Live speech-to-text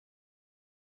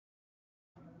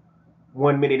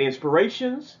1 minute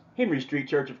inspirations, Henry Street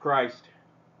Church of Christ.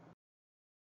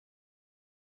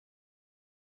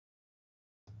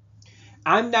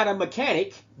 I'm not a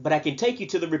mechanic, but I can take you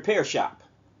to the repair shop.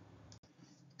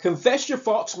 Confess your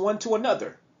faults one to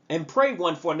another, and pray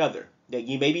one for another, that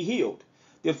ye may be healed.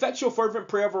 The effectual fervent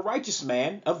prayer of a righteous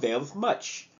man availeth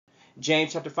much.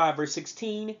 James chapter 5, verse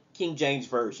 16, King James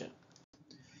Version.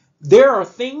 There are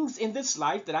things in this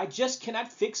life that I just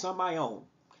cannot fix on my own.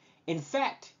 In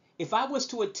fact, if I was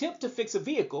to attempt to fix a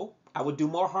vehicle, I would do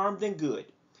more harm than good.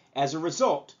 As a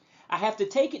result, I have to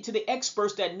take it to the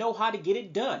experts that know how to get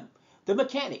it done, the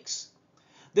mechanics.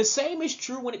 The same is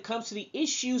true when it comes to the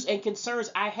issues and concerns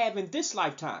I have in this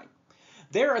lifetime.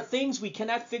 There are things we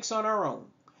cannot fix on our own.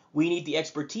 We need the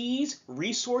expertise,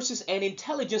 resources, and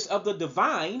intelligence of the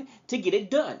divine to get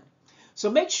it done. So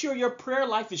make sure your prayer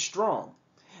life is strong.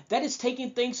 That is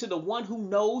taking things to the one who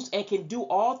knows and can do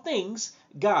all things,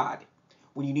 God.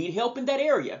 When you need help in that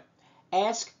area,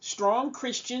 ask strong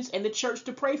Christians and the church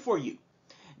to pray for you.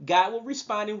 God will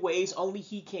respond in ways only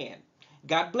He can.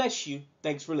 God bless you.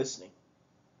 Thanks for listening.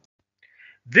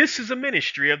 This is a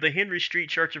ministry of the Henry Street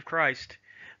Church of Christ,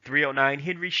 309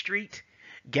 Henry Street,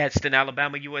 Gadsden,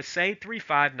 Alabama, USA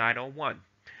 35901.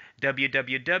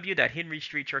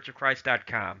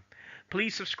 www.henrystreetchurchofchrist.com.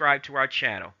 Please subscribe to our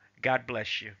channel. God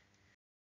bless you.